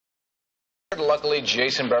Luckily,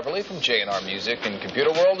 Jason Beverly from J&R Music and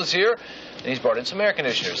Computer World is here, and he's brought in some air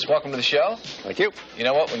conditioners. Welcome to the show. Thank you. You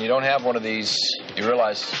know what? When you don't have one of these, you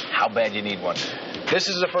realize how bad you need one. This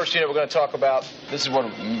is the first unit we're going to talk about. This is one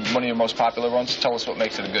of your most popular ones. Tell us what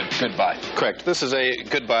makes it a good buy. Correct. This is a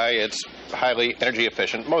good buy. It's highly energy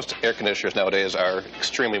efficient. Most air conditioners nowadays are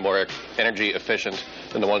extremely more energy efficient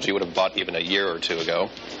than the ones you would have bought even a year or two ago.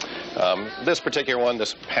 This particular one,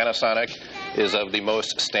 this Panasonic, is of the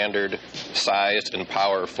most standard sized and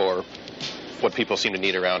power for what people seem to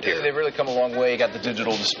need around here. They've really come a long way. You got the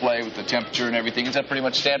digital display with the temperature and everything. Is that pretty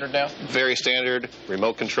much standard now? Very standard.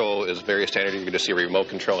 Remote control is very standard. You're going to see a remote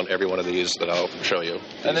control in every one of these that I'll show you.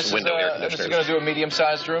 And this is going to do a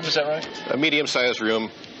medium-sized room, is that right? A medium-sized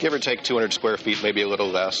room, give or take 200 square feet, maybe a little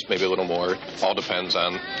less, maybe a little more. All depends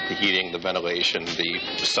on the heating, the ventilation, the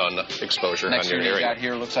sun exposure on your area. Next got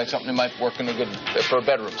here looks like something that might work for a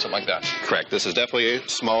bedroom, something like that. Correct. This is definitely a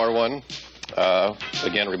smaller one.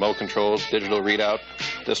 Again, remote control, digital readout.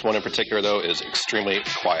 This one in particular, though, is extremely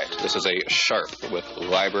quiet. This is a Sharp with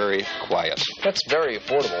library quiet. That's very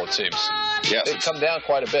affordable, it seems. Yes. It's come down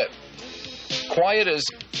quite a bit. Quiet is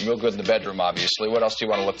real good in the bedroom, obviously. What else do you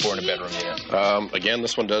want to look for in a bedroom unit? Again,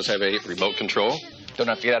 this one does have a remote control. Don't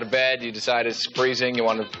have to get out of bed. You decide it's freezing. You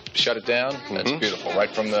want to shut it down. That's beautiful, right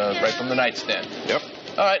from the nightstand. Yep.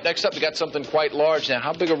 All right, next up, we got something quite large. Now,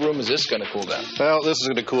 how big a room is this going to cool down? Well, this is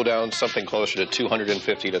going to cool down something closer to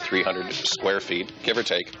 250 to 300 square feet, give or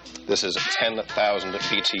take. This is 10,000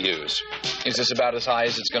 BTUs. Is this about as high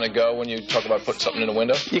as it's going to go when you talk about putting something in a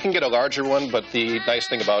window? You can get a larger one, but the nice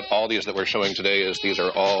thing about all these that we're showing today is these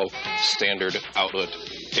are all standard outlet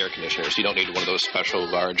air conditioners. You don't need one of those special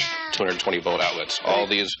large 220-volt outlets. All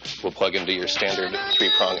these will plug into your standard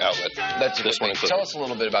three-prong outlet. That's a good thing. Tell us a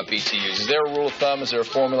little bit about BTUs. Is there a rule of thumb? Is there a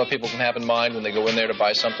formula people can have in mind when they go in there to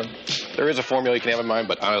buy something? There is a formula you can have in mind,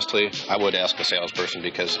 but honestly, I would ask a salesperson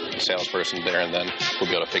because the salesperson there and then will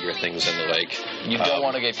be able to figure things in the lake. You don't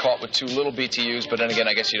want to get caught with too little BTUs, but then again,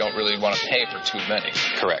 I guess you don't really want to pay for too many.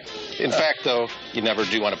 Correct. In fact, though, you never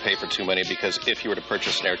do want to pay for too many because if you were to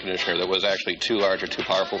purchase an air conditioner that was actually too large or too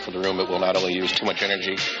powerful for the room, it will not only use too much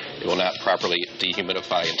energy, it will not properly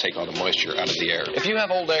dehumidify and take all the moisture out of the air. If you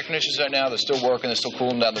have old air conditioners right now, they're still working, they're still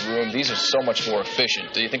cooling down the room, these are so much more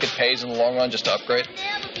efficient. Do you think it pays in the long run just to upgrade?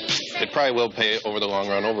 It probably will pay over the long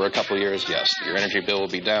run. Over a couple of years, yes. Your energy bill will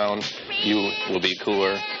be down, you will be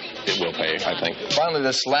cooler. It will pay, I think. Finally,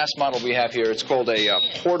 this last model we have here, it's called a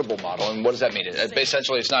portable model. And what does that mean?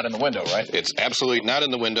 Essentially, it's not in the window, right? It's absolutely not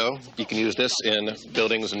in the window. You can use this in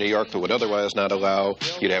buildings in New York that would otherwise not allow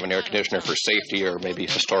you to have an air conditioner for safety or maybe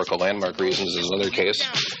historical landmark reasons is another case.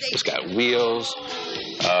 It's got wheels.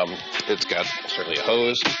 It's got certainly a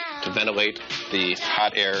hose to ventilate the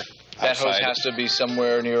hot air. That hose has to be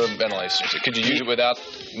somewhere near a ventilation. So could you use it without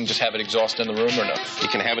and just have it exhaust in the room or no? You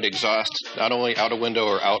can have it exhaust not only out a window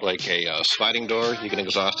or out like a sliding door. You can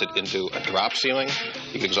exhaust it into a drop ceiling.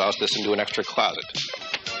 You can exhaust this into an extra closet.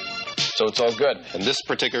 So it's all good. And this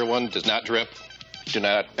particular one does not drip. Do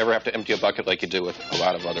not ever have to empty a bucket like you do with a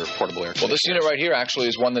lot of other portable air conditioners. Well, this unit right here actually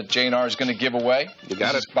is one that J&R is going to give away. You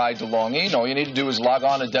got it. By DeLonghi. All you need to do is log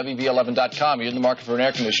on to WB11.com. You're in the market for an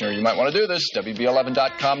air conditioner. You might want to do this.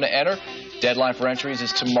 WB11.com to enter. Deadline for entries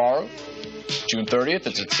is tomorrow, June 30th.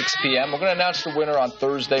 It's at 6 p.m. We're going to announce the winner on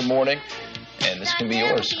Thursday morning, and this can be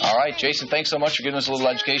yours. All right, Jason, thanks so much for giving us a little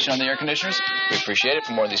education on the air conditioners. We appreciate it.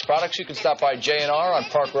 For more of these products, you can stop by J&R on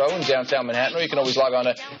Park Row in downtown Manhattan, or you can always log on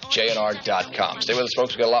to JNR.com. Stay with us,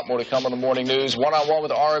 folks. We've got a lot more to come on the morning news. One-on-one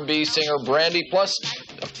with R&B singer Brandy, plus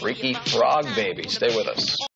the Freaky Frog Baby. Stay with us.